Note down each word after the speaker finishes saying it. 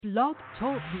Blog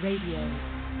Talk Radio.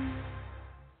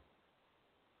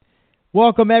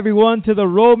 Welcome, everyone, to the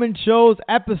Roman Show's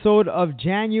episode of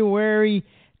January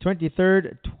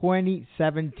 23rd,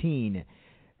 2017.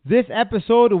 This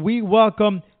episode, we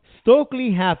welcome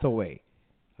Stokely Hathaway,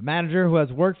 a manager who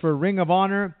has worked for Ring of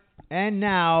Honor and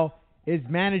now is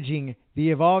managing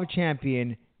the Evolve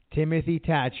champion, Timothy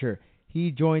Thatcher. He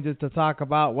joins us to talk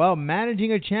about,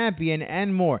 managing a champion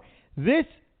and more. This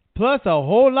plus a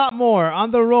whole lot more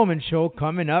on The Roman Show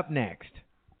coming up next.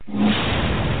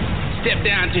 Step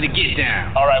down to the get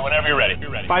down. All right, whenever you're ready.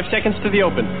 5 seconds to the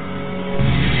open.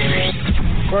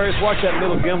 Aquarius, watch that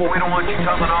little gimbal. We don't want you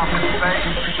coming off in space.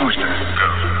 Booster, go.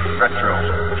 Retro,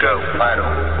 go. Vital,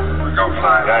 go.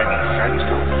 Flight, guidance,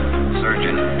 go.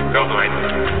 Surgeon, go. Flight.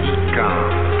 Com,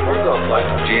 we're go. Flight.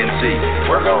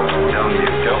 GNC, we're go. Telling you,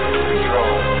 go.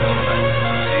 Control,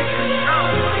 procedure, go.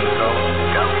 Go,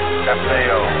 go.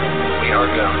 FAO, we are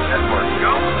go. Network,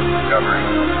 go. Discovery,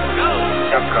 go.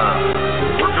 Capcom,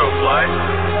 we're go. Flight.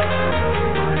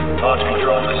 Launch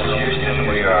control, this is Houston.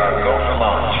 We are go for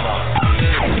launch.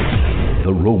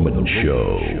 The Roman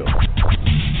Show.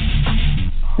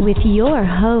 With your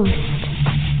host,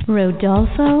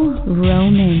 Rodolfo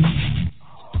Roman.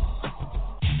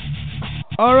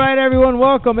 All right, everyone,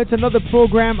 welcome. It's another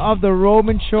program of The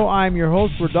Roman Show. I'm your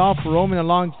host, Rodolfo Roman,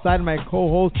 alongside my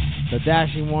co-host, the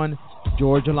dashing one,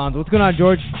 George Alonso. What's going on,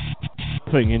 George?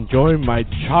 Enjoy my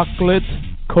chocolate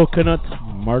coconut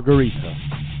margarita.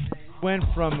 Went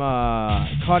from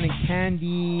cotton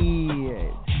candy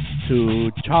to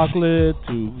chocolate,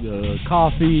 to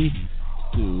coffee,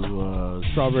 to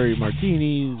strawberry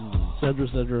martinis, etc.,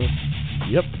 etc.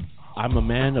 Yep, I'm a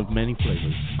man of many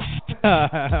flavors.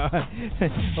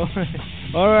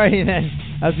 All right, then.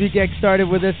 As we get started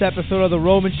with this episode of The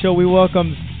Roman Show, we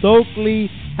welcome Stokely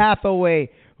Hathaway,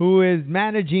 who is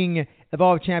managing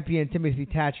Evolve champion Timothy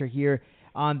Thatcher here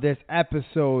on this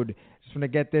episode. Just want to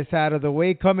get this out of the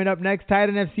way. Coming up next,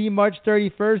 Titan FC March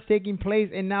 31st, taking place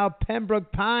in now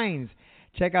Pembroke Pines.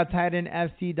 Check out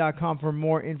TitanFC.com for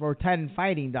more info, or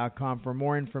TitanFighting.com for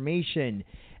more information.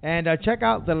 And check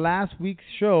out the last week's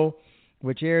show,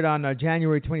 which aired on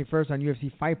January 21st on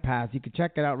UFC Fight Pass. You can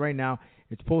check it out right now.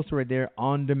 It's posted right there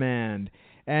on demand.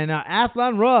 And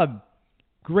Athlon Rub,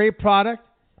 great product.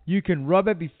 You can rub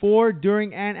it before,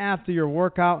 during, and after your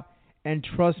workout. And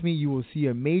trust me, you will see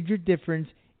a major difference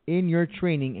in your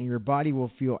training, and your body will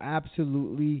feel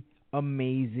absolutely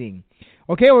amazing.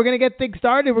 Okay, we're going to get things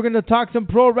started. We're going to talk some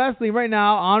pro wrestling right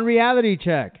now on Reality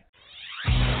Check.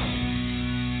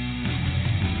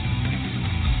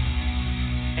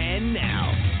 And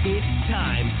now, it's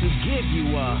time to give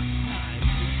you a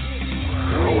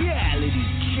reality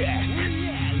check.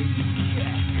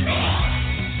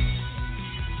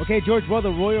 Okay, George, the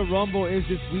Royal Rumble is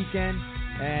this weekend,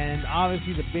 and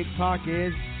obviously the big talk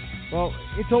is,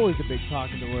 it's always the big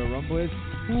talk in the Royal Rumble is,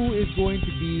 who is going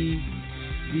to be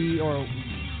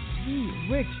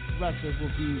which wrestlers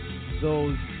will be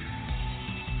those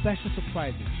special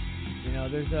surprises. You know,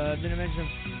 there's been a mention of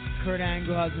Kurt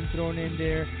Angle has been thrown in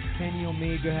there, Kenny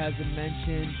Omega has been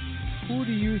mentioned. Who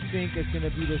do you think is going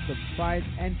to be the surprise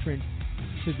entrant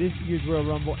to this year's Royal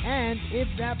Rumble, and if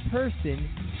that person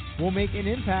will make an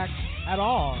impact at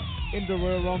all in the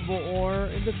Royal Rumble or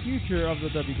in the future of the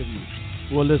WWE?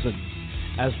 Well, listen,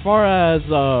 as far as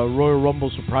Royal Rumble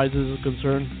surprises is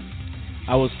concerned,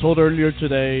 I was told earlier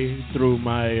today through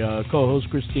my co-host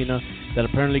Christina that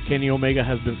apparently Kenny Omega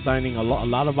has been signing a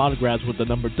lot of autographs with the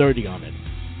number 30 on it,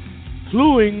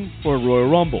 cluing for Royal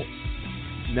Rumble.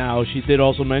 Now, she did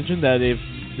also mention that if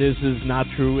this is not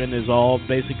true and is all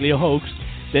basically a hoax,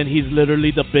 then he's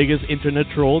literally the biggest internet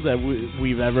troll that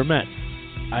we've ever met.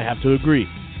 I have to agree.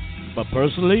 But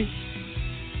personally,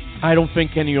 I don't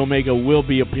think Kenny Omega will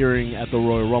be appearing at the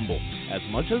Royal Rumble. As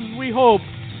much as we hope,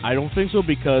 I don't think so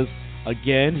because,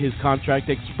 again, his contract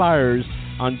expires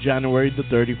on January the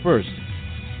 31st.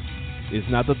 It's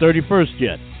not the 31st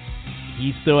yet.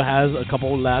 He still has a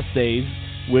couple of last days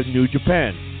with New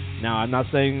Japan. Now, I'm not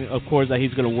saying, of course, that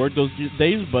he's going to work those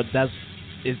days, but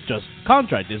it's just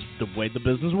contract. It's the way the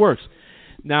business works.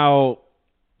 Now,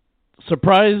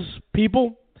 surprise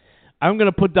people, I'm going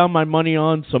to put down my money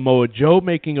on Samoa Joe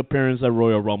making appearance at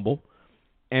Royal Rumble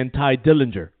and Ty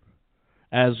Dillinger,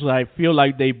 as I feel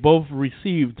like they both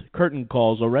received curtain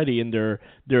calls already in their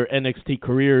NXT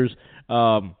careers.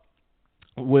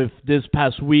 With this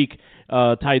past week,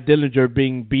 Ty Dillinger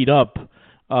being beat up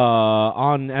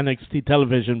on NXT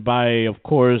television by, of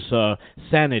course,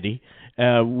 Sanity.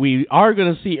 We are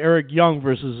going to see Eric Young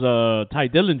versus Ty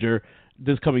Dillinger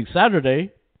this coming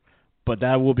Saturday, but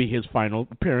that will be his final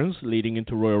appearance leading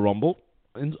into Royal Rumble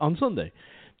on Sunday.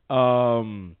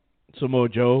 Samoa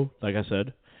Joe, like I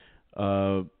said,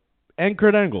 and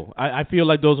Kurt Angle. I feel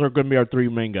like those are going to be our three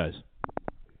main guys.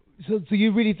 So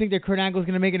you really think that Kurt Angle is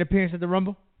going to make an appearance at the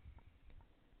Rumble?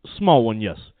 Small one,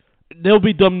 yes. They'll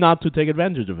be dumb not to take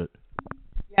advantage of it.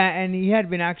 Yeah, and he had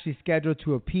been actually scheduled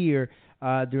to appear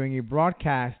during a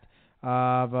broadcast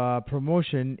of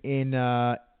promotion in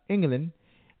England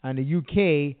and the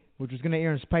UK, which was going to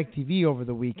air on Spike TV over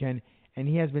the weekend, and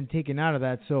he has been taken out of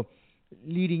that, so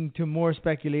leading to more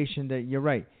speculation that you're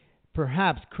right.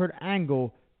 Perhaps Kurt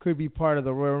Angle could be part of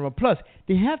the Royal Rumble. Plus,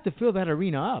 they have to fill that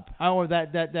arena up, or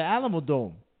the Alamo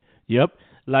Dome. Yep.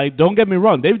 Like, don't get me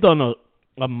wrong. They've done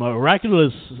a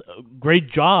miraculous,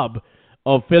 great job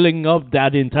of filling up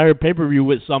that entire pay-per-view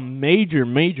with some major,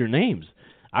 major names.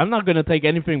 I'm not going to take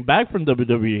anything back from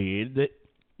WWE.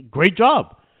 Great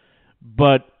job.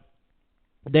 But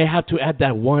they have to add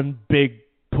that one big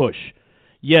push.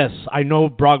 Yes, I know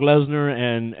Brock Lesnar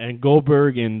and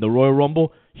Goldberg in the Royal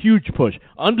Rumble, huge push.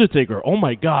 Undertaker, oh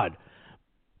my God.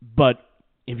 But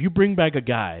if you bring back a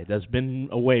guy that's been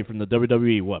away from the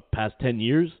WWE, past 10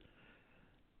 years?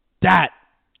 That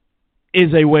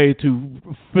is a way to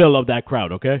fill up that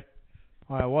crowd, okay?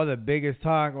 All right, well, the biggest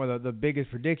talk, or the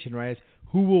biggest prediction, right, is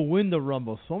who will win the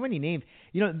Rumble. So many names.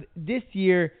 You know, this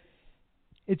year,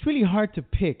 it's really hard to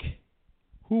pick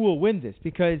who will win this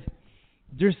because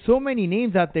there's so many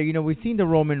names out there. You know, we've seen the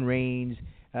Roman Reigns.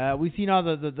 We've seen all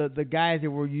the guys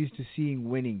that we're used to seeing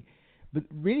winning. But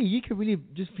really, you could really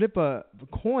just flip a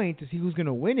coin to see who's going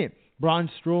to win it. Braun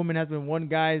Strowman has been one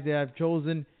guy that I've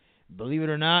chosen. Believe it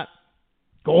or not,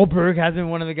 Goldberg has been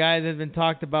one of the guys that's been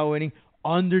talked about winning.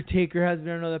 Undertaker has been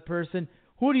another person.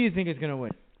 Who do you think is going to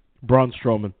win? Braun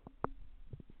Strowman.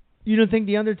 You don't think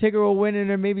The Undertaker will win and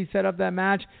then maybe set up that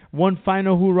match, one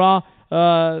final hoorah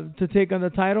to take on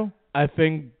the title? I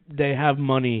think they have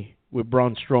money with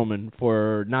Braun Strowman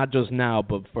for not just now,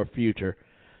 but for future.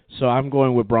 So I'm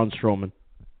going with Braun Strowman.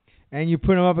 And you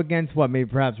put him up against what, maybe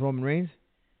perhaps Roman Reigns?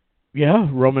 Yeah,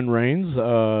 Roman Reigns.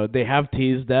 They have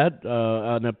teased that,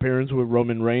 an appearance with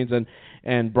Roman Reigns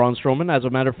and Braun Strowman. As a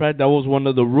matter of fact, that was one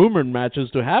of the rumored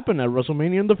matches to happen at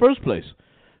WrestleMania in the first place.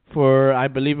 I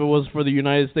believe it was for the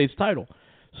United States title.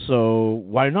 So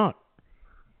why not?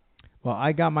 Well,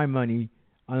 I got my money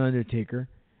on Undertaker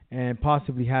and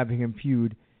possibly having him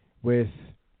feud with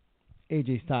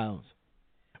AJ Styles.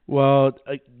 Well,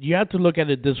 you have to look at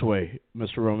it this way,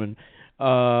 Mr. Roman.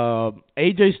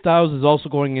 AJ Styles is also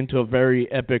going into a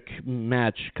very epic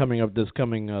match coming up this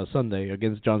coming Sunday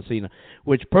against John Cena,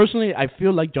 which personally I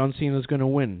feel like John Cena is going to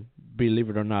win, believe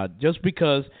it or not, just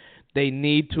because they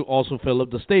need to also fill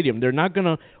up the stadium. They're not going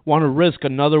to want to risk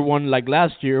another one like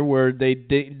last year where they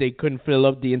couldn't fill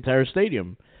up the entire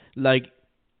stadium. Like,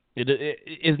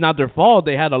 it's not their fault.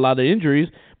 They had a lot of injuries,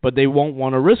 but they won't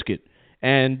want to risk it.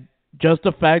 And just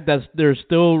the fact that there's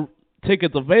still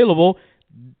tickets available,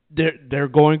 they're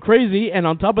going crazy. And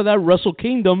on top of that, Wrestle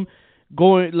Kingdom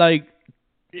going like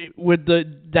with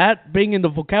that being in the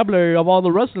vocabulary of all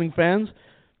the wrestling fans,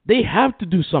 they have to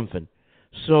do something.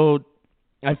 So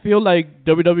I feel like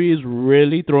WWE is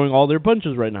really throwing all their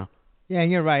punches right now. Yeah,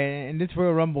 you're right. And this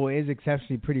Royal Rumble is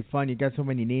exceptionally pretty fun. You got so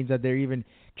many names out there. Even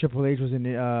Triple H was in.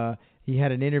 He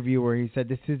had an interview where he said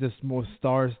this is the most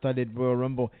star-studded Royal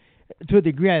Rumble. To a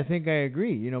degree, I think I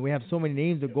agree. You know, we have so many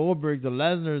names: the Goldbergs, the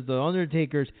Lesnars, the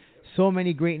Undertakers. So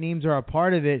many great names are a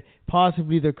part of it.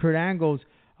 Possibly the Kurt Angles.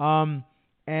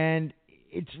 And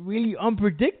it's really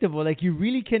unpredictable. Like, you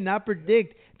really cannot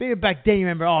predict. Maybe back then, you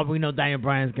remember, we know Daniel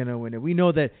Bryan's going to win it. We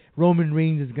know that Roman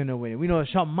Reigns is going to win it. We know that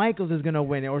Shawn Michaels is going to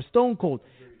win it, or Stone Cold.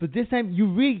 But this time,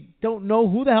 you really don't know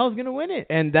who the hell is going to win it.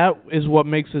 And that is what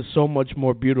makes it so much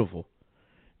more beautiful.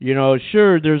 You know,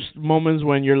 sure, there's moments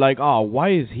when you're like,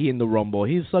 why is he in the Rumble?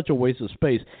 He's such a waste of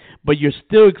space. But you're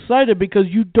still excited because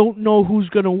you don't know who's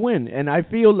going to win. And I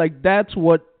feel like that's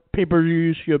what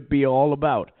pay-per-view should be all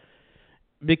about,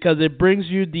 because it brings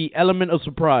you the element of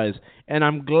surprise. And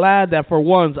I'm glad that for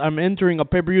once I'm entering a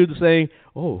pay-per-view saying,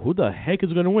 who the heck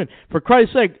is going to win? For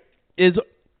Christ's sake,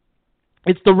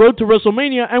 it's the road to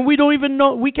WrestleMania, and we don't even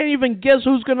know, we can't even guess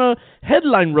who's going to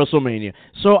headline WrestleMania.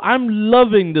 So I'm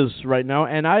loving this right now,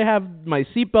 and I have my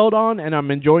seatbelt on, and I'm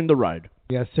enjoying the ride.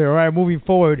 Yes, sir. All right, moving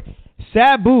forward.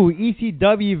 Sabu,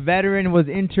 ECW veteran, was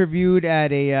interviewed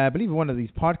at I believe one of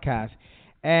these podcasts,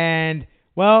 and,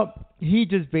 well, he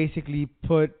just basically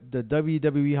put the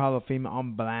WWE Hall of Fame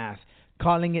on blast,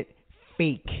 calling it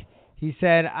fake. He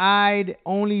said, I'd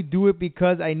only do it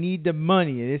because I need the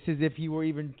money. This is if he were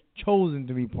even chosen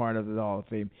to be part of the Hall of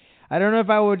Fame. I don't know if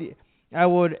I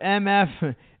would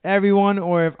MF everyone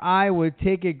or if I would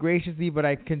take it graciously, but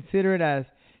I consider it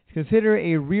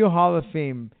a real Hall of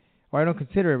Fame or I don't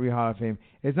consider every Hall of Fame.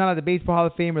 It's not like the Baseball Hall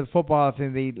of Fame or the Football Hall of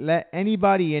Fame. They let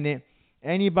anybody in it,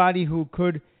 anybody who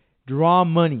could draw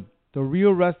money. The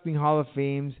real Wrestling Hall of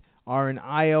Fames are in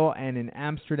Iowa and in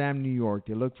Amsterdam, New York.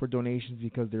 They look for donations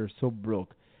because they're so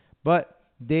broke. But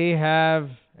they have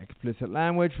explicit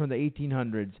language from the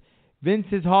 1800s.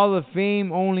 Vince's Hall of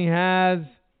Fame only has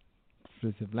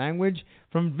explicit language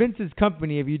from Vince's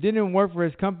company. If you didn't work for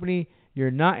his company,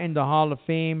 you're not in the Hall of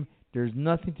Fame. There's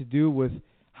nothing to do with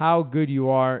how good you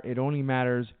are. It only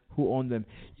matters who owned them.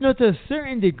 You know, to a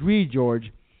certain degree,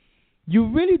 George, you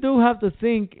really do have to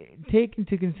take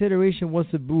into consideration what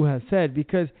Sabu has said,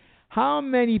 because how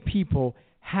many people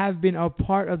have been a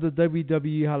part of the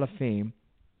WWE Hall of Fame,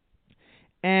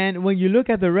 and when you look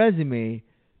at the resume,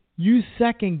 you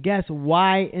second guess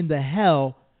why in the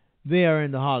hell they are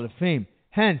in the Hall of Fame.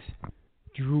 Hence,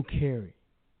 Drew Carey.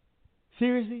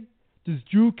 Seriously? Does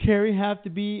Drew Carey have to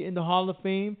be in the Hall of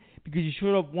Fame because he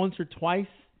showed up once or twice?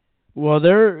 Well,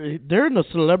 they're in the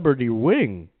celebrity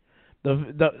wing.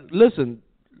 Listen,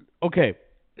 okay,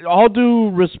 all due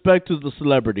respect to the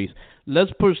celebrities,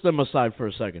 let's push them aside for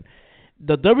a second.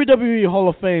 The WWE Hall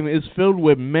of Fame is filled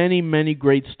with many, many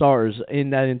great stars in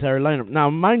that entire lineup.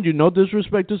 Now, mind you, no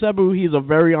disrespect to Sabu, he's a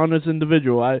very honest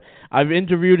individual. I've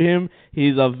interviewed him.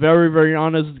 He's a very, very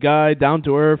honest guy, down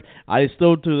to earth. I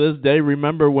still, to this day,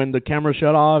 remember when the camera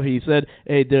shut off, he said,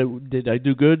 "Hey, did I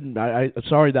do good? I'm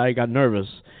sorry that I got nervous."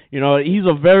 You know, he's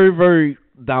a very, very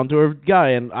down-to-earth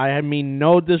guy, and I mean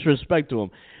no disrespect to him.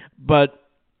 But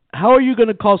how are you going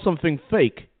to call something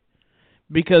fake?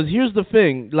 Because here's the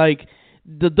thing, like,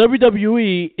 the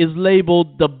WWE is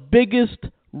labeled the biggest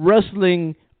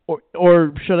wrestling,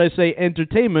 or should I say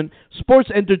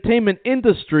sports entertainment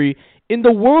industry in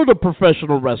the world of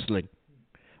professional wrestling.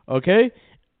 Okay?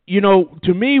 You know,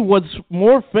 to me, what's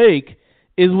more fake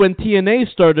is when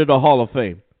TNA started a Hall of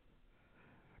Fame.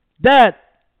 That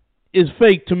is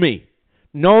fake to me.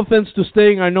 No offense to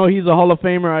Sting. I know he's a Hall of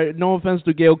Famer. No offense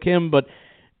to Gail Kim, but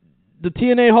the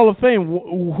TNA Hall of Fame,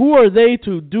 who are they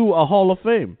to do a Hall of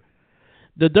Fame?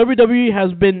 The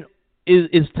WWE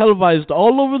is televised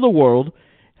all over the world,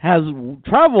 has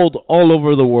traveled all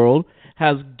over the world,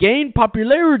 has gained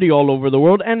popularity all over the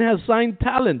world, and has signed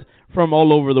talent from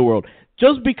all over the world.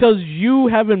 Just because you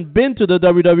haven't been to the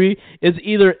WWE is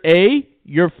either A,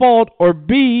 your fault, or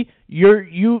B,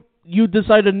 you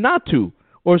decided not to,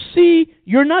 or C,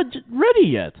 you're not ready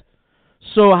yet.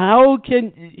 So how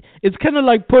it's kind of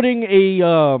like putting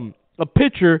a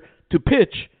pitcher to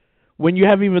pitch when you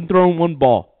haven't even thrown one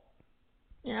ball.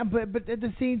 Yeah, but at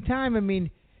the same time, I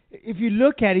mean, if you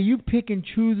look at it, you pick and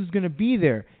choose who's going to be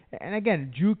there. And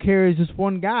again, Drew Carey is just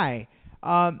one guy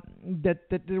that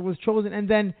was chosen. And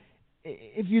then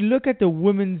if you look at the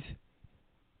women's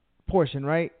portion,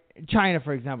 right? China,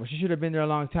 for example, she should have been there a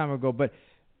long time ago. But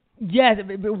yes,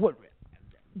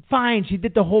 fine, she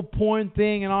did the whole porn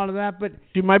thing and all of that, but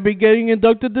she might be getting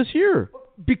inducted this year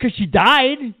because she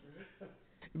died.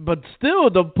 But still,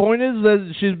 the point is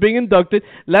that she's being inducted.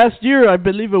 Last year, I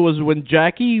believe it was when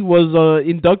Jackie was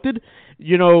inducted.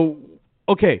 You know,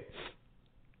 okay.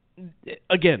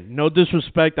 Again, no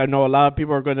disrespect. I know a lot of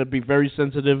people are going to be very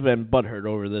sensitive and butthurt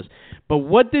over this. But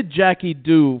what did Jackie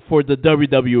do for the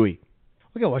WWE?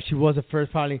 Okay, well, she was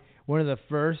probably one of the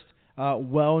first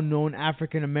well-known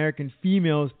African-American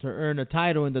females to earn a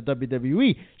title in the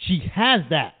WWE. She has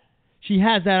that. She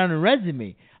has that on her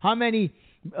resume. How many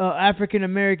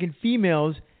African-American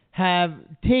females have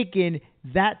taken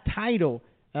that title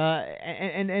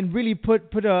and really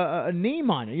put a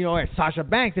name on it? You know, like Sasha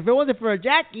Banks. If it wasn't for a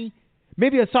Jackie,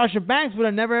 maybe a Sasha Banks would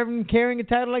have never even carrying a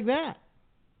title like that.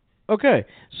 Okay,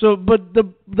 so but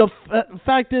the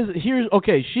fact is,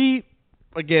 she,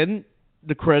 again,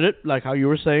 the credit, like how you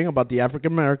were saying about the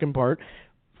African-American part,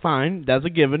 fine, that's a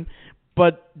given.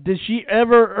 But did she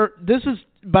ever, this is,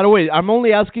 by the way, I'm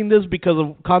only asking this because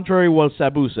of contrary to what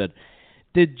Sabu said.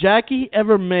 Did Jackie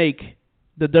ever make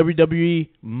the WWE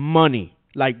money,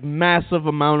 like massive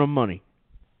amount of money?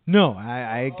 No,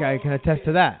 I can attest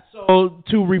to that. So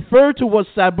to refer to what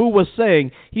Sabu was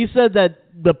saying, he said that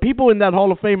the people in that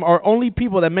Hall of Fame are only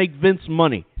people that make Vince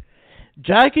money.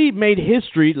 Jackie made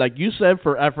history, like you said,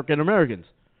 for African Americans.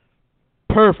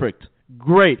 Perfect.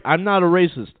 Great. I'm not a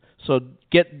racist. So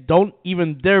don't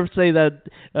even dare say that,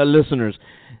 listeners.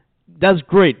 That's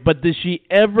great. But did she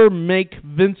ever make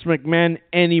Vince McMahon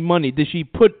any money? Did she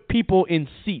put people in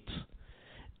seats?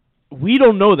 We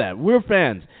don't know that. We're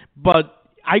fans. But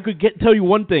I could tell you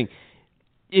one thing.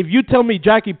 If you tell me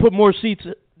Jackie put more seats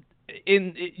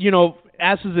in,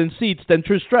 asses in seats than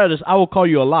Trish Stratus, I will call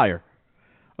you a liar.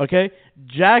 Okay?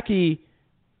 Jackie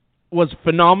was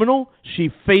phenomenal. She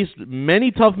faced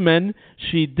many tough men.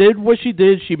 She did what she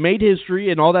did. She made history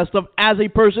and all that stuff as a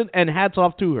person, and hats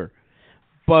off to her.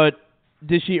 But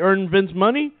did she earn Vince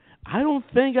money? I don't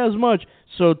think as much.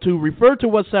 So to refer to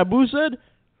what Sabu said,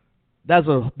 that's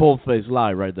a bold-faced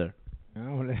lie right there. I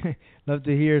would love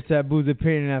to hear Sabu's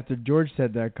opinion after George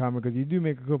said that comment, because you do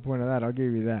make a good point of that. I'll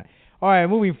give you that. All right,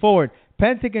 moving forward.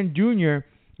 Pentagon Jr.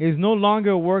 is no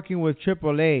longer working with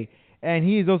AAA, and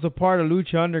he is also part of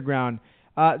Lucha Underground.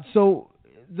 So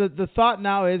the thought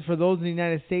now is, for those in the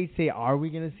United States, say, are we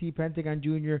going to see Pentagon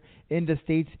Jr. in the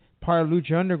States part of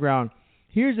Lucha Underground?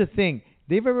 Here's the thing.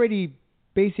 They've already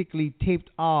basically taped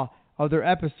all of their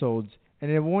episodes, and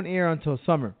it won't air until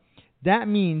summer. That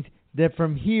means that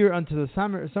from here until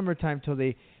the summertime, till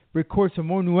they record some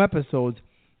more new episodes,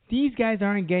 these guys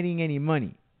aren't getting any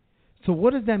money. So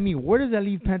what does that mean? Where does that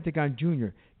leave Pentagon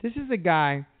Jr.? This is a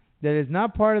guy that is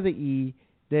not part of the E,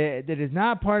 that is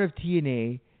not part of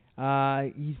TNA.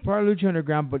 He's part of Lucha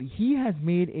Underground, but he has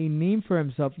made a name for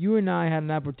himself. You and I had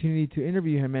an opportunity to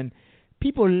interview him, and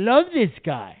people love this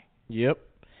guy. Yep.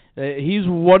 He's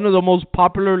one of the most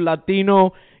popular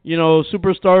Latino,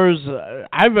 superstars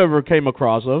I've ever came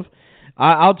across of.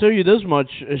 I'll tell you this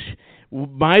much.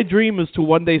 My dream is to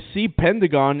one day see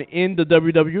Pentagon in the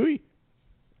WWE.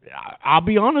 I'll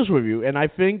be honest with you, and I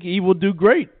think he will do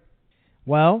great.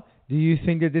 Well, do you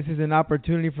think that this is an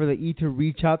opportunity for the E to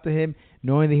reach out to him,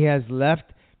 knowing that he has left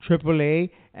AAA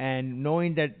and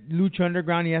knowing that Lucha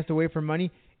Underground, he has to wait for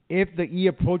money? If the E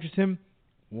approaches him,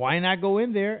 why not go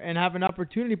in there and have an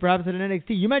opportunity perhaps at an NXT?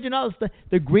 You imagine all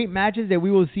the great matches that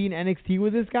we will see in NXT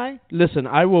with this guy? Listen,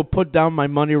 I will put down my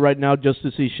money right now just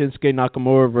to see Shinsuke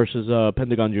Nakamura versus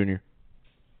Pentagon Jr.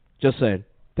 Just saying.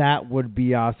 That would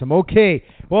be awesome. Okay,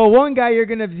 well, one guy you're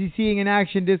going to be seeing in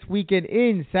action this weekend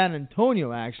in San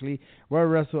Antonio, actually, where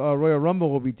Royal Rumble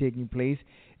will be taking place,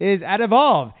 is at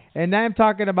Evolve. And I'm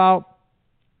talking about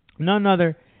none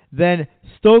other than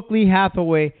Stokely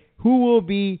Hathaway, who will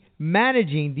be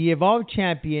managing the Evolve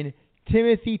champion,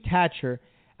 Timothy Thatcher,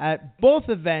 at both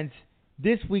events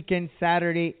this weekend,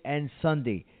 Saturday and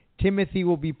Sunday. Timothy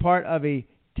will be part of a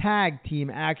tag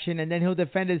team action, and then he'll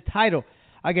defend his title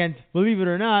against, believe it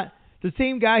or not, the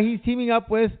same guy he's teaming up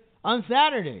with on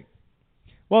Saturday.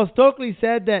 Well, Stokely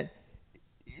said that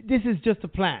this is just a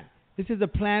plan. This is a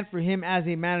plan for him as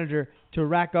a manager to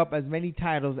rack up as many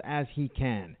titles as he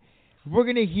can. We're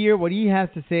going to hear what he has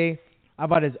to say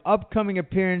about his upcoming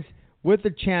appearance with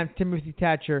the champ, Timothy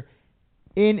Thatcher,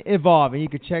 in Evolve. And you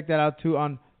can check that out, too,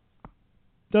 on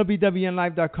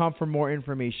WWNLive.com for more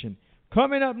information.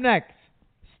 Coming up next,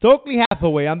 Stokely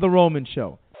Hathaway on The Roman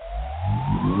Show.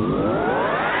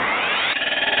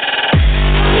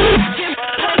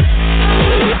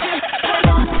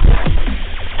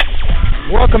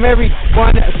 Welcome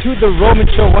everyone to The Roman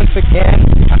Show once again.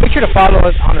 Make sure to follow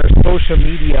us on our social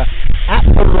media at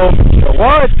The Roman Show.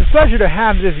 Well, it's a pleasure to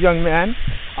have this young man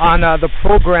on the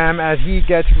program as he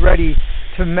gets ready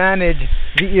to manage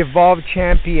the Evolve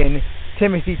champion,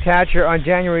 Timothy Thatcher, on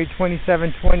January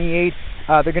 27, 28.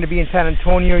 They're going to be in San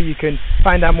Antonio. You can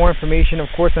find out more information, of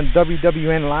course, on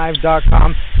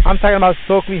WWNLive.com. I'm talking about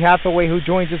Stokely Hathaway, who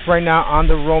joins us right now on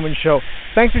The Roman Show.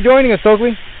 Thanks for joining us,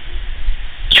 Stokely.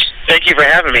 Thank you for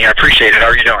having me. I appreciate it. How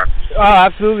are you doing? Oh,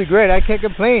 absolutely great. I can't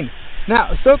complain.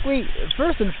 Now, Stokely,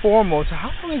 first and foremost,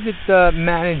 how is it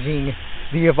managing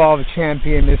the Evolve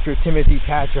champion, Mr. Timothy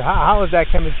Thatcher? How is that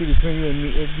chemistry between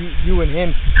you and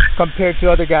him compared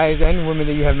to other guys and women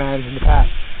that you have managed in the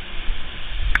past?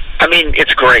 I mean,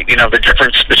 it's great. You know, the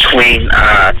difference between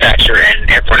Thatcher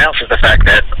and everyone else is the fact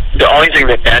that the only thing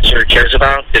that Thatcher cares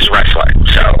about is wrestling.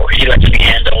 So he lets me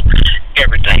handle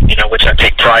everything, you know, which I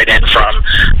take pride in, from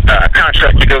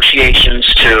contract negotiations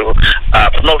to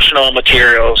promotional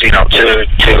materials, you know, to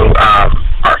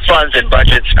our funds and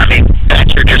budgets. I mean,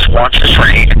 Thatcher just wants to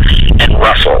train and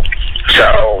wrestle.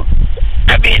 So,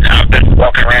 I mean, I've been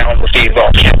walking around with the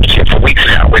Evolve Championship for weeks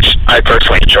now, which I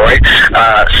personally enjoy.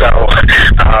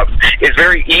 It's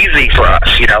very easy for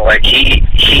us, you know, like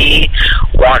he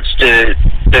wants to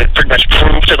pretty much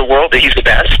prove to the world that he's the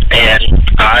best, and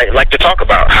I like to talk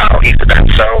about how he's the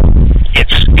best. So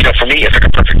it's, you know, for me, it's like a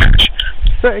perfect match.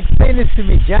 So explain this to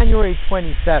me. January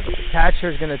 27th,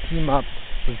 Thatcher is going to team up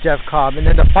with Jeff Cobb, and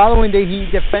then the following day he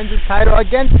defends his title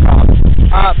against Cobb.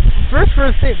 First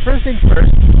things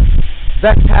first.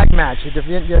 That tag match,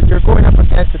 you're going up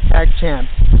against the tag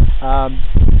champs. How do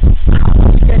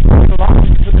you guys get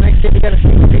along for the next day? You got to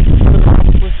see the faces for the last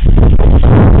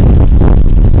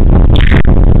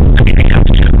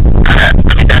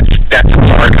that's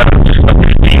part of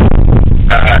the team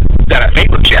that I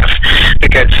made with Jeff,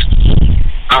 because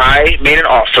I made an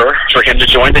offer offer for him to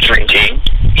join the Dream Team.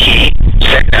 He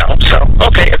said no. So,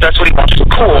 okay, if that's what he wants to do,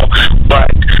 cool.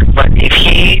 But if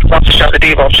he wants a shot at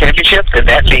the Evolve Championship, then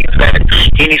that means that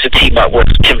he needs to team up with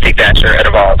Timothy Thatcher at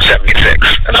Evolve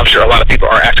 76. And I'm sure a lot of people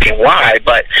are asking why,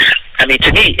 but I mean,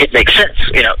 to me, it makes sense.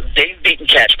 You know, they've beaten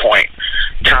Catch Point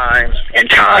time and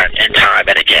time and time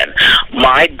and again.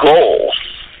 My goal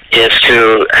is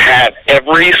to have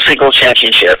every single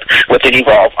championship within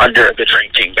Evolve under the Dream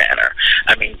Team banner.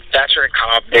 I mean, Thatcher and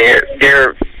Cobb,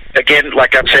 they're again,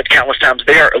 like I've said countless times,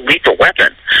 they are a lethal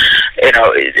weapon. You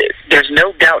know, there's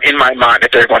no doubt in my mind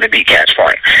that they're going to beat Catch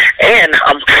Point. And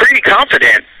I'm pretty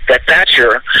confident that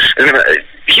Thatcher is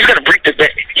he's going to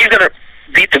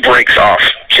beat the brakes off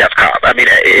Jeff Cobb. I mean,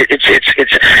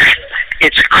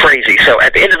 it's crazy. So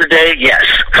at the end of the day, yes,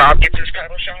 Cobb gets his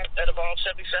title shot at Evolve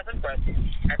 77, but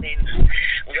I mean,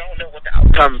 we all know what the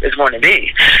outcome is going to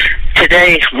be.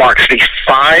 Today marks the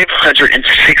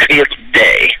 560th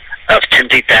day of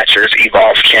Timothy Thatcher's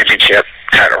Evolve Championship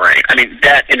title reign. I mean,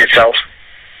 that in itself,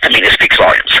 I mean, it speaks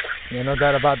volumes. Yeah, no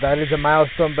doubt about that. It's a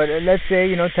milestone. But let's say,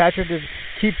 you know, Thatcher just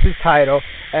keeps his title,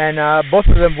 and both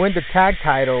of them win the tag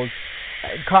titles.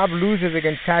 Cobb loses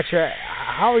against Thatcher.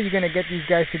 How are you going to get these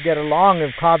guys to get along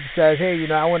if Cobb says, hey, you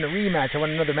know, I want a rematch, I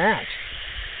want another match?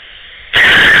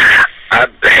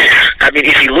 I mean,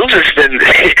 if he loses, then,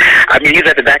 I mean, he's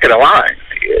at the back of the line.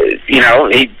 You know,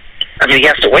 he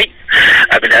has to wait.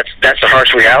 I mean, that's the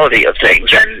harsh reality of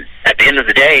things. And at the end of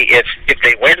the day, if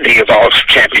they win the Evolve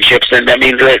Championships, then that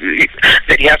means that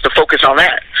he has to focus on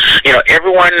that. You know,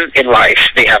 everyone in life,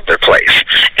 they have their place.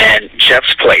 And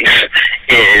Jeff's place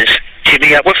is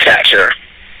teaming up with Thatcher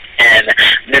and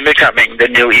then becoming the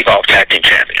new Evolve Tag Team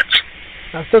Champions.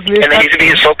 And that needs to be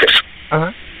his focus.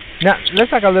 Uh-huh. Now, let's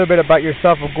talk a little bit about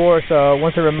yourself, of course.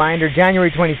 Once a reminder,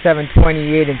 January 27,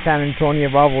 28 in San Antonio,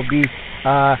 Evolve will be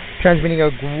transmitting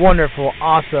a wonderful,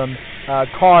 awesome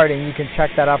card, and you can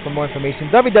check that out for more information,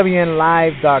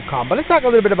 wwnlive.com. But let's talk a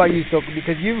little bit about you, Stokely,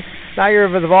 because now you're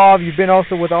with Evolve, you've been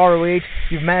also with ROH,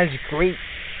 you've managed great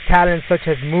talent such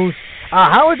as Moose.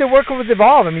 How is it working with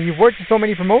Evolve? I mean, you've worked with so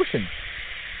many promotions.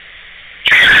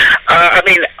 I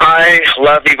mean, I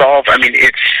love Evolve. I mean,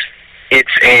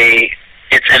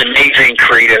 it's an amazing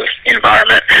creative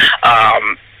environment.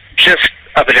 Just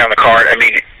up and down the card, I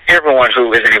mean, everyone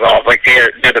who is involved, like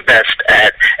they're the best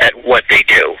at what they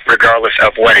do, regardless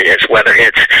of what it is, whether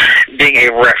it's being a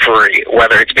referee,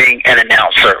 whether it's being an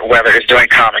announcer, whether it's doing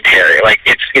commentary. Like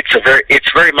it's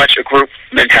very much a group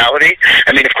mentality.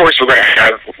 I mean, of course, we're going to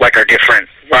have like our different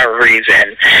rivalries,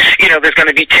 and you know, there's going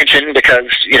to be tension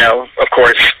because you know, of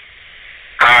course,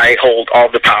 I hold all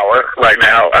the power right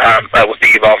now with the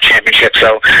Evolve Championship.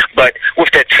 So, but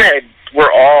with that said,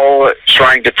 we're all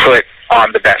trying to put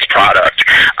on the best product.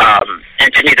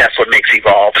 And to me, that's what makes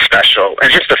Evolve special.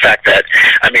 And just the fact that,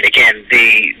 I mean, again,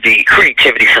 the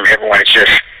creativity from everyone is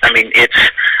just, I mean, it's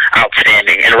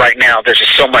outstanding. And right now, there's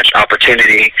just so much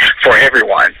opportunity for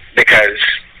everyone because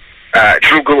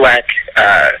Drew Gulak,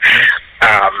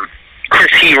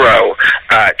 Chris Hero,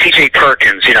 T.J.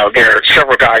 Perkins, you know, there are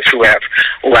several guys who have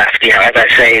left. You know, as I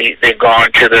say, they've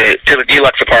gone to the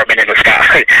deluxe apartment in the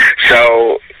sky.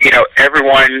 So, you know,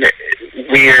 everyone,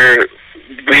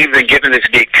 we've been given this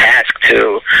big task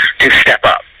to step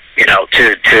up, you know,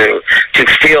 to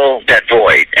fill that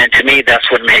void. And to me,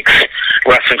 that's what makes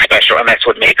wrestling special, and that's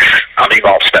what makes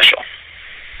Evolve special.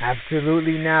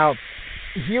 Absolutely. Now,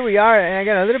 here we are, and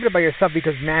again, a little bit about yourself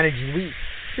because managing, we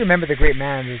remember the great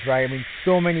managers, right? I mean,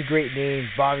 so many great names,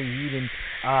 Bobby Eaton,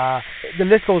 the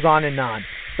list goes on and on.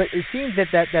 But it seems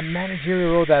that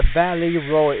managerial role, that valet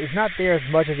role, is not there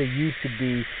as much as it used to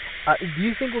be. Do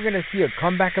you think we're going to see a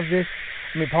comeback of this?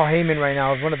 I mean, Paul Heyman right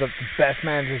now is one of the best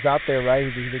managers out there,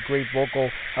 right? He's a great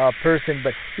vocal person.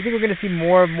 But do you think we're going to see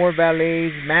more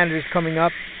valets, managers coming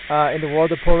up in the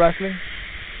world of pro wrestling?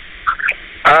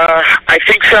 I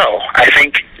think so. I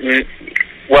think,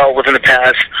 well, within the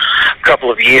past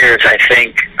couple of years, I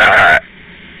think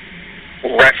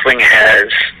wrestling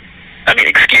has, I mean,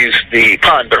 excuse the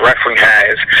pun, but wrestling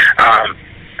has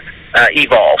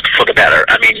evolved for the better.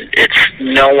 I mean, it's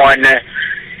no one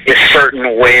is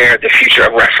certain where the future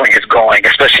of wrestling is going,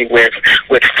 especially with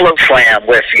Flow Slam,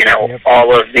 with you know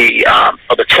all of the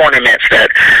tournaments that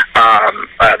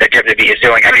that WWE is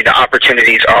doing. I mean, the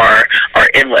opportunities are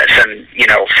endless, and you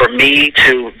know, for me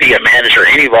to be a manager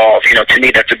in Evolve, you know, to me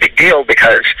that's a big deal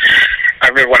because I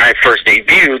remember when I first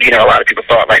debuted, you know, a lot of people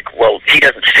thought like, well, he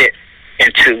doesn't fit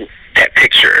into that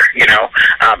picture, you know,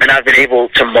 and I've been able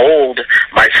to mold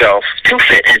myself to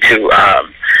fit into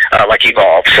like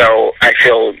Evolve. So I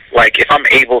feel like if I'm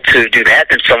able to do that,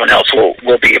 then someone else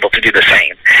will be able to do the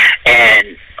same.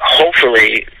 And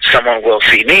hopefully someone will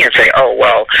see me and say, oh,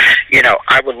 well,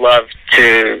 I would love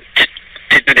to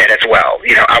do that as well.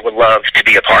 I would love to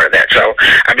be a part of that. So,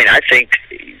 I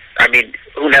mean,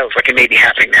 who knows? Like, it may be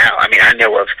happening now. I mean, I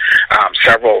know of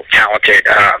several talented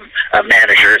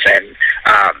managers and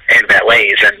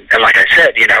valets, and like I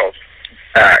said,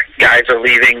 guys are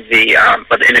leaving the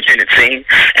independent scene,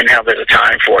 and now there's a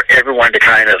time for everyone to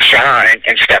kind of shine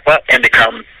and step up and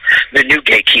become the new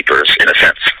gatekeepers, in a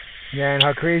sense. Yeah, and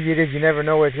how crazy it is, you never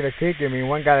know where it's going to take you. I mean,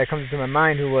 one guy that comes to my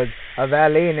mind who was a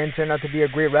valet and then turned out to be a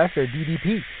great wrestler,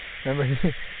 DDP. Remember,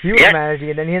 he was managing,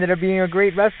 and then he ended up being a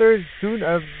great wrestler. Soon,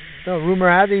 rumor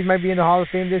has it he might be in the Hall of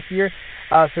Fame this year.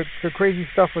 So crazy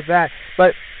stuff with that.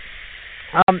 But,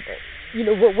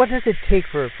 what does it take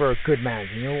for a good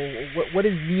manager? What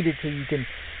is needed so you can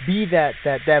be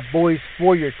that voice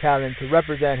for your talent to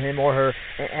represent him or her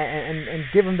and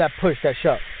give him that push, that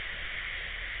shove?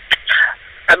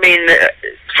 I mean,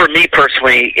 for me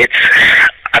personally,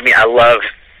 I love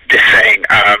this saying.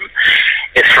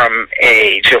 It's from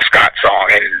a Jill Scott song,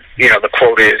 and, the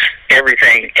quote is,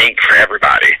 everything ain't for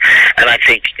everybody. And I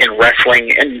think in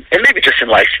wrestling, and maybe just in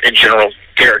life in general,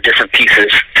 there are different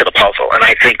pieces to the puzzle. And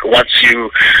I think once you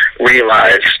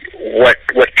realize what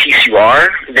piece you are,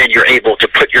 then you're able to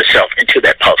put yourself into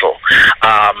that puzzle.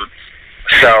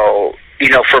 So,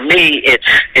 for me,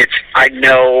 it's I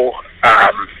know,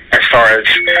 as far as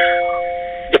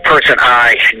the person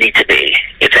I need to be,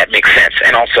 if that makes sense,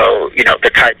 and also, the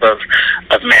type of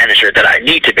manager that I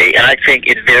need to be. And I think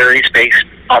it varies based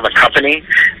on the company,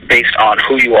 based on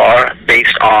who you are,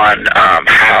 based on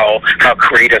how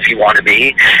creative you want to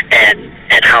be, and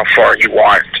how far you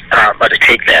want to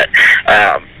take that.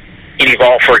 In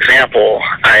Evolve, for example,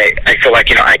 I feel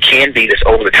like, I can be this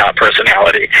over-the-top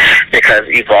personality because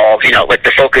Evolve, like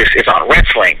the focus is on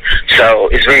wrestling. So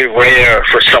it's very rare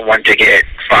for someone to get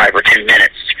 5 or 10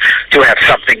 minutes to have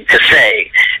something to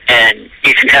say. And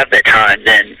if you have that time,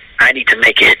 then I need to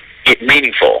make it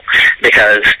meaningful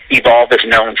because Evolve is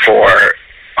known for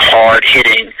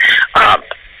hard-hitting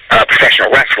professional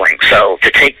wrestling. So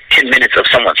to take 10 minutes of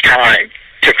someone's time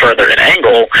to further an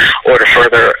angle or to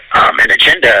further an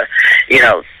agenda,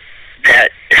 that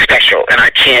is special, and I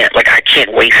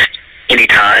can't waste any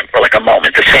time or like a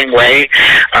moment. The same way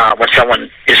when someone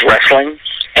is wrestling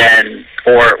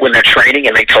or when they're training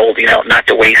and they told not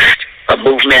to waste a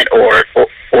movement or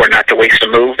not to waste a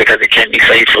move because it can be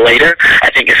saved for later.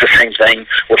 I think it's the same thing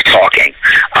with talking,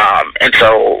 and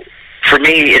so for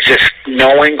me, it's just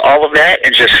knowing all of that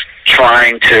and just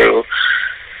trying to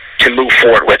move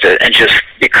forward with it and just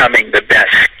becoming the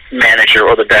best manager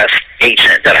or the best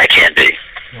agent that I can be.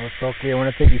 Well, Stokely, I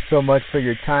want to thank you so much for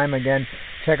your time. Again,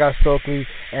 check out Stokely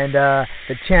and the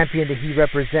champion that he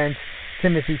represents,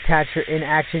 Timothy Thatcher, in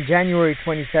action, January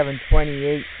 27,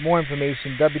 28. More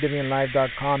information,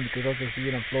 wwnlive.com. You can also see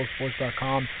it on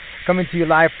flowsports.com. Coming to you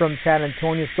live from San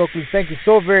Antonio. Stokely, thank you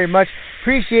so very much.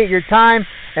 Appreciate your time,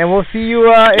 and we'll see you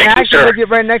in action with you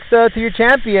right next to your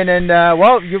champion. And,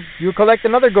 you collect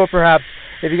another gold perhaps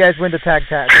if you guys win the tag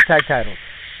titles.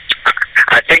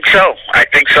 I think so.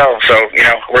 So,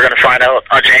 we're going to find out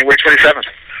on January 27th.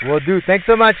 Will do. Thanks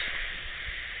so much.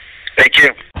 Thank you.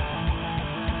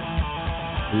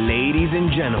 Ladies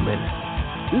and gentlemen,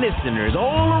 listeners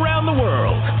all around the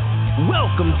world,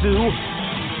 welcome to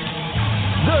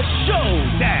The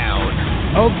Showdown.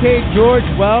 Okay, George,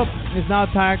 well, it's now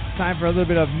time for a little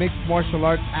bit of mixed martial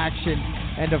arts action.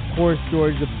 And, of course,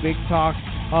 George, the big talk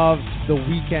of the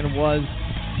weekend was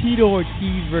Tito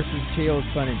Ortiz versus Chael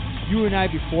Sonnen. You and I,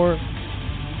 before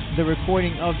the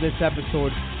recording of this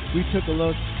episode, we took a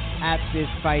look at this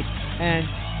fight. And,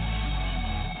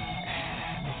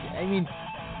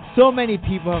 so many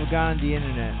people have gone on the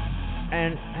internet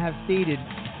and have stated,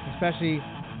 especially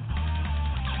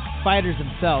fighters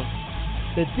themselves,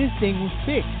 that this thing was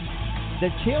fixed.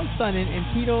 The Chael Sonnen and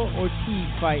Tito Ortiz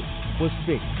fight was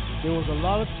fixed. There was a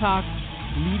lot of talk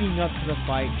leading up to the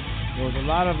fight. There was a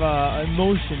lot of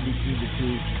emotion between the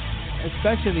two,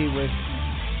 especially with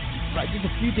just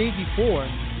a few days before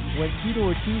when Tito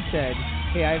Ortiz said,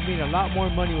 hey, I've made a lot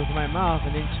more money with my mouth,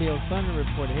 and then Chael Sonnen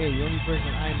reported, hey, the only person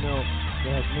I know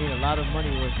that has made a lot of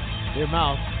money with their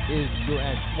mouth is your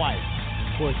ex-wife.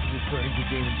 Of course, he's referring to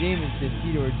Damon James and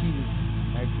Tito Ortiz's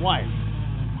ex-wife.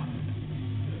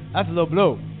 That's a low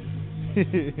blow.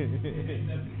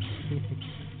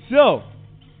 So,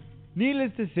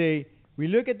 needless to say, we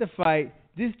look at the fight.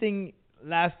 This thing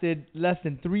lasted less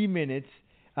than 3 minutes.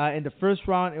 In the first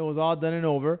round, it was all done and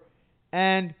over.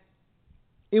 And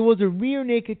it was a rear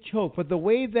naked choke. But the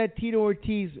way that Tito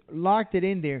Ortiz locked it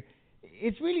in there,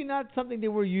 it's really not something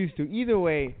that we're used to. Either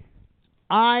way,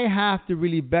 I have to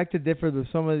really beg to differ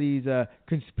with some of these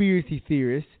conspiracy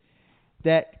theorists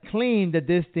that claim that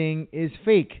this thing is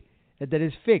fake, that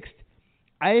is fixed.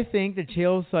 I think that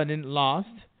Chael Sonnen lost.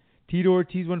 Tito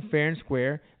Ortiz won fair and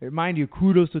square. Mind you,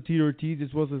 kudos to Tito Ortiz.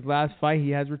 This was his last fight. He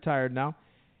has retired now.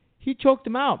 He choked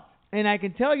him out. And I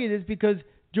can tell you this because,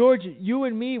 George, you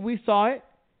and me, we saw it.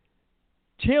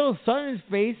 Chael Sonnen's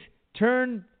face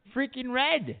turned freaking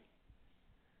red.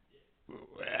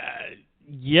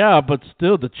 Yeah, but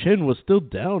still, the chin was still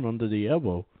down under the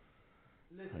elbow.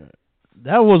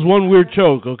 That was one weird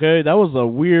choke, okay? That was a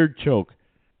weird choke.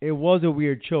 It was a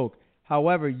weird choke.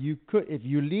 However, you could, if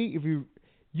you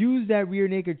use that rear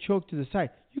naked choke to the side,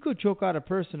 you could choke out a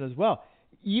person as well,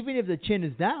 even if the chin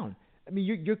is down. I mean,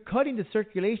 you're cutting the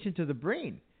circulation to the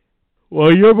brain.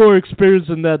 Well, you're more experienced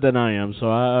in that than I am, so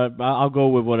I'll go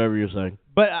with whatever you're saying.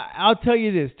 But I'll tell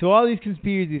you this: to all these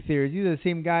conspiracy theories, these are the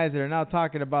same guys that are now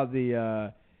talking about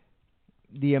the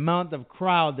amount of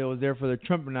crowd that was there for the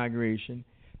Trump inauguration.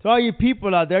 To all you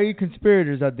people out there, you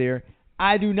conspirators out there,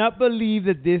 I do not believe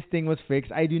that this thing was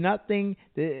fixed. I do not think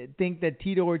that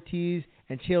Tito Ortiz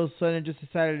and Chael Sonnen just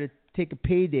decided to take a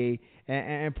payday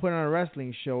and put on a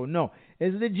wrestling show. No,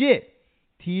 it's legit.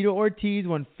 Tito Ortiz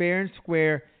won fair and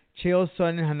square. Chael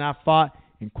Sonnen had not fought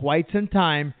in quite some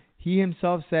time. He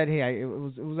himself said, "Hey, it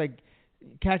was like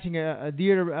catching a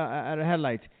deer at a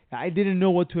headlights. I didn't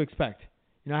know what to expect.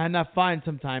 I had not fought in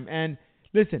some time." And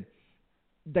listen,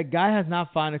 the guy has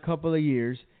not fought in a couple of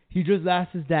years. He just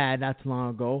lost his dad not too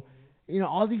long ago.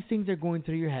 All these things are going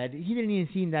through your head. He didn't even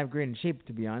seem that great in shape,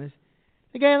 to be honest.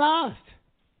 The guy lost.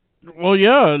 Well,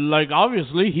 yeah,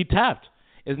 obviously he tapped.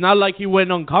 It's not like he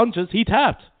went unconscious. He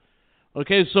tapped.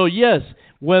 Okay, so yes,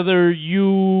 whether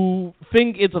you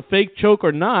think it's a fake choke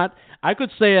or not, I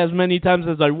could say as many times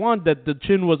as I want that the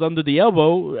chin was under the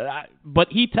elbow, but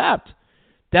he tapped.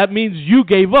 That means you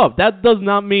gave up. That does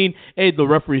not mean, hey, the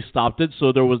referee stopped it,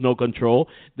 so there was no control.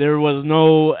 There was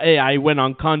no, hey, I went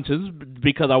unconscious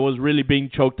because I was really being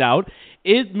choked out.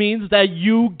 It means that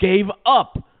you gave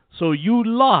up, so you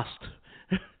lost.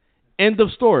 End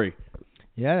of story.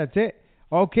 Yeah, that's it.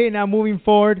 Okay, now moving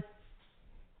forward.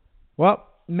 Well,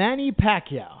 Manny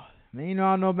Pacquiao. I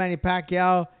know Manny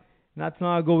Pacquiao. Not too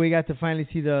long ago, we got to finally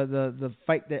see the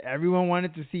fight that everyone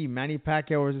wanted to see. Manny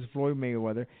Pacquiao versus Floyd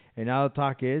Mayweather. And now the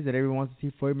talk is that everyone wants to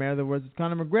see Floyd Mayweather versus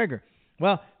Conor McGregor.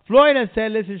 Well, Floyd has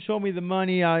said, listen, show me the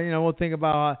money. We'll think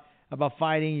about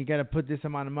fighting. You got to put this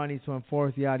amount of money, so on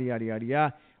forth, yada, yada, yada,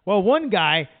 yada. Well, one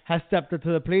guy has stepped up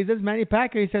to the plate. That's Manny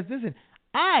Pacquiao. He says, listen,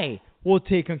 I will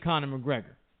take on Conor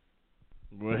McGregor.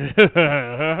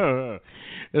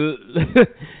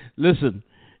 Listen,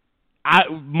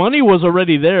 money was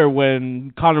already there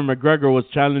when Conor McGregor was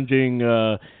challenging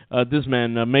this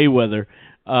man, Mayweather,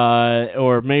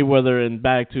 or Mayweather and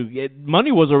back to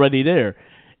money was already there.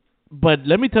 But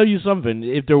let me tell you something.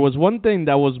 If there was one thing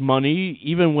that was money,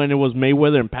 even when it was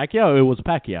Mayweather and Pacquiao, it was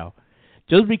Pacquiao.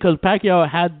 Just because Pacquiao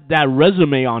had that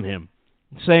resume on him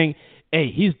saying,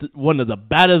 hey, he's one of the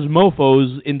baddest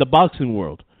mofos in the boxing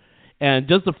world. And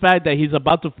just the fact that he's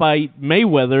about to fight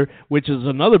Mayweather, which is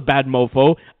another bad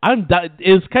mofo,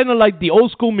 it's kind of like the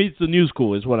old school meets the new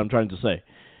school is what I'm trying to say.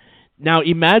 Now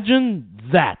imagine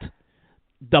that.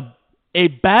 A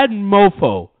bad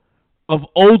mofo of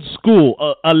old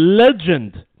school, a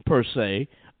legend per se,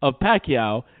 of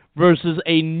Pacquiao versus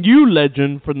a new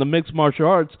legend from the mixed martial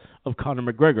arts of Conor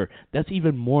McGregor. That's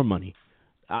even more money.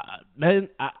 Man,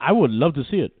 I would love to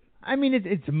see it. I mean,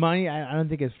 it's money. I don't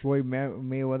think it's Floyd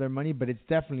Mayweather money, but it's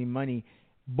definitely money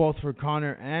both for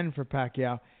Conor and for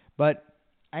Pacquiao. But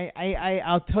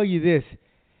I'll tell you this.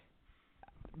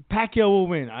 Pacquiao will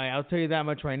win. I'll tell you that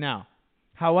much right now.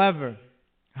 However,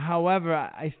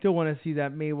 I still want to see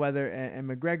that Mayweather and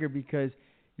McGregor because,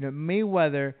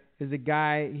 Mayweather is a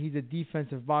guy, he's a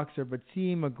defensive boxer, but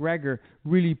seeing McGregor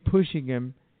really pushing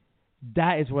him,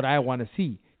 that is what I want to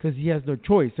see because he has no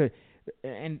choice. So,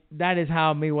 and that is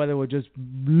how Mayweather will just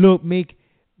make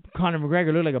Conor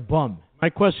McGregor look like a bum. My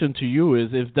question to you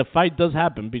is, if the fight does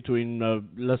happen between,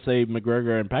 let's say,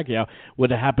 McGregor and Pacquiao,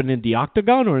 would it happen in the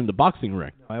octagon or in the boxing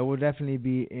ring? It will definitely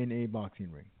be in a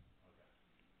boxing ring.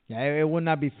 Yeah, it would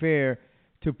not be fair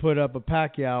to put up a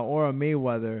Pacquiao or a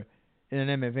Mayweather in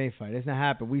an MMA fight. It's not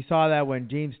happening. We saw that when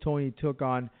James Toney took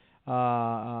on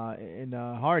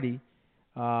Henderson,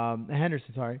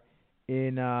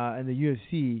 in the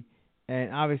UFC.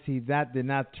 And obviously that did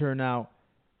not turn out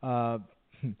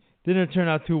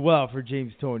too well for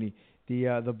James Toney,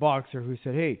 the boxer who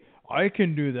said, "Hey, I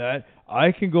can do that.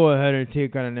 I can go ahead and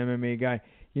take on an MMA guy."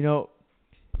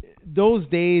 Those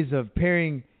days of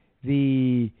pairing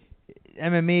the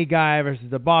MMA guy versus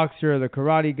the boxer, the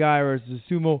karate guy versus the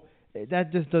sumo,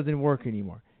 that just doesn't work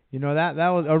anymore. You know, that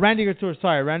was Randy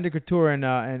Couture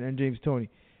and James Toney.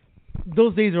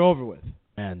 Those days are over with.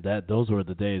 And those were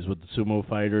the days with the sumo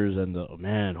fighters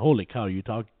and holy cow,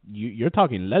 you're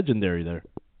talking legendary there.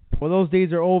 Well, those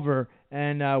days are over,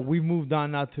 and we've moved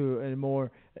on now to a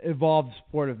more evolved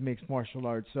sport of mixed martial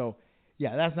arts. So,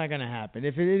 yeah, that's not going to happen.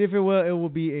 If it will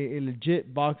be a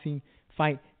legit boxing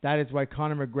fight. That is why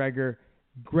Conor McGregor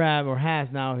has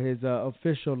now his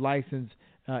official license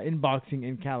in boxing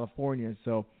in California.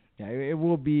 So, yeah, it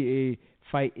will be a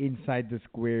fight inside the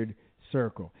squared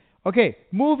circle. Okay,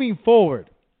 moving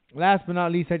forward. Last but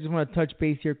not least, I just want to touch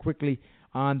base here quickly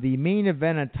on the main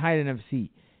event on Titan FC.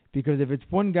 Because if it's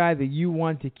one guy that you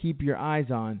want to keep your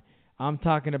eyes on, I'm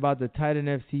talking about the Titan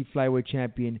FC flyweight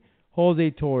champion,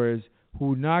 Jose Torres,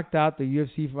 who knocked out the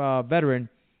UFC veteran,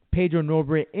 Pedro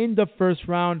Nobre, in the first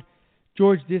round.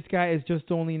 George, this guy is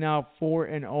just only now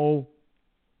 4-0.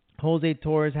 Jose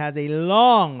Torres has a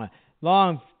long,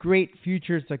 great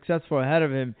future successful ahead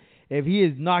of him. If he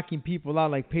is knocking people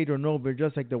out like Pedro Nobre,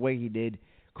 just like the way he did,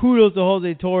 kudos to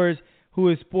Jose Torres, who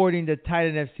is sporting the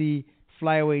Titan FC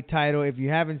flyweight title. If you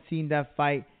haven't seen that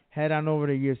fight, head on over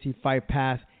to UFC Fight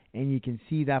Pass, and you can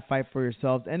see that fight for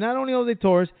yourselves. And not only Jose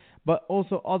Torres, but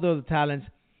also other talents,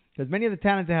 because many of the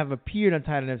talents that have appeared on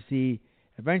Titan FC,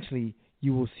 eventually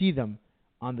you will see them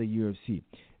on the UFC.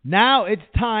 Now it's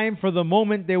time for the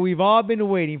moment that we've all been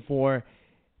waiting for,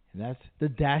 and that's the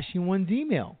Dashing One's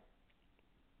email.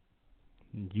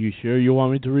 You sure you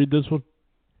want me to read this one?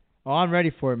 Oh, I'm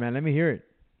ready for it, man. Let me hear it.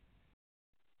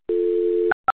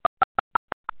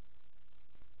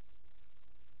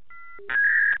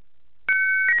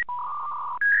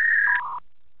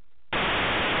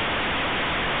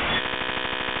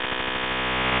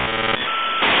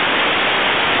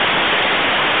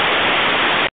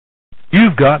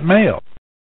 You've got mail.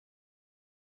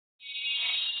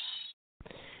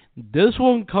 This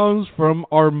one comes from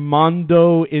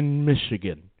Armando in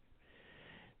Michigan.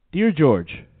 Dear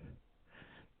George,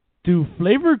 do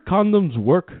flavored condoms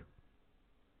work?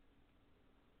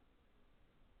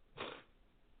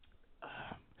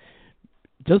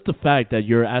 Just the fact that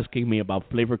you're asking me about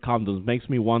flavored condoms makes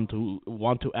me want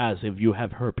to ask if you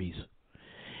have herpes.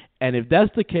 And if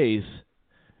that's the case,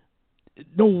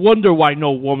 no wonder why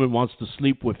no woman wants to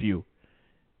sleep with you.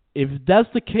 If that's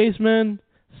the case, man,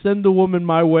 send the woman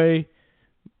my way.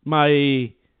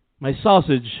 My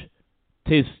sausage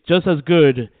tastes just as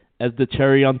good as the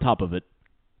cherry on top of it.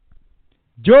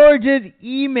 George's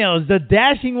emails, the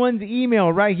Dashing One's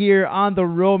email right here on The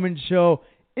Roman Show.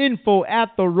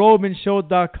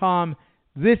 info@theromanshow.com.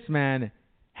 This man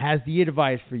has the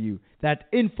advice for you. That's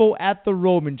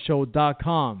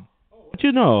info@theromanshow.com. But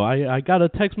you know, I got a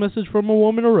text message from a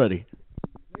woman already.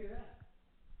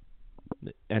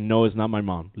 And no, it's not my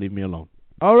mom. Leave me alone.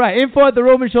 All right,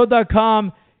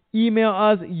 info@theromanshow.com. Email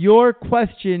us your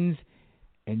questions,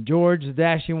 and George, the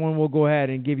Dashing One, will go ahead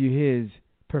and give you his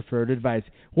preferred advice.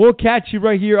 We'll catch you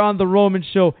right here on The Roman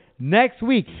Show next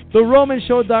week.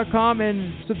 TheRomanShow.com,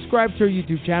 and subscribe to our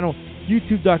YouTube channel,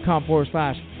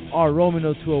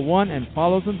 youtube.com/RRoman0201, and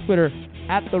follow us on Twitter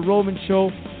 @The Roman Show,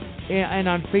 and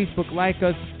on Facebook, like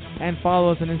us and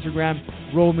follow us on Instagram,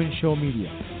 Roman Show Media.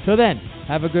 Till then,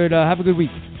 have a good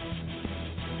week.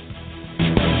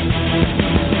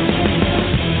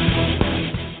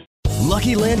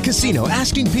 Lucky Land Casino,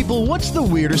 asking people, what's the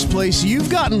weirdest place you've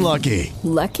gotten lucky?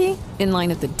 Lucky? In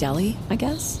line at the deli, I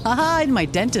guess? Aha, in my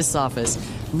dentist's office.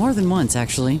 More than once,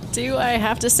 actually. Do I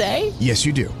have to say? Yes,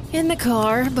 you do. In the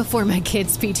car before my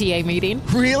kids' PTA meeting.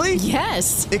 Really?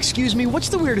 Yes. Excuse me, what's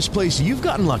the weirdest place you've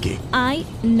gotten lucky? I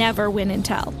never win and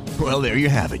tell. Well, there you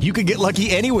have it. You can get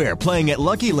lucky anywhere, playing at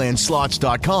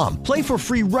LuckyLandSlots.com. Play for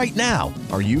free right now.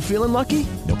 Are you feeling lucky?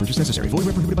 No purchase necessary. Void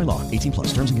where prohibited by law.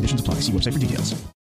 18+. Terms and conditions apply. See website for details.